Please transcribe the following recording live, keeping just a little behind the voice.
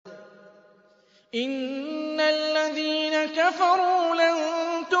إِنَّ الَّذِينَ كَفَرُوا لَن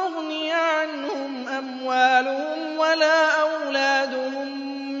تُغْنِيَ عَنْهُمْ أَمْوَالُهُمْ وَلَا أَوْلَادُهُم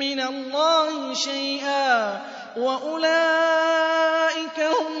مِّنَ اللَّهِ شَيْئًا ۖ وَأُولَٰئِكَ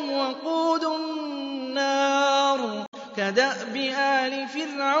هُمْ وَقُودُ النَّارِ ۖ كَدَأْبِ آلِ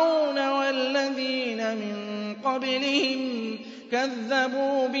فِرْعَوْنَ وَالَّذِينَ مِن قَبْلِهِمْ ۚ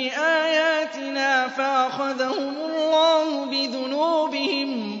كَذَّبُوا بِآيَاتِنَا فَأَخَذَهُمُ اللَّهُ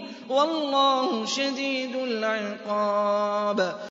بِذُنُوبِهِمْ ۗ وَاللَّهُ شَدِيدُ الْعِقَابِ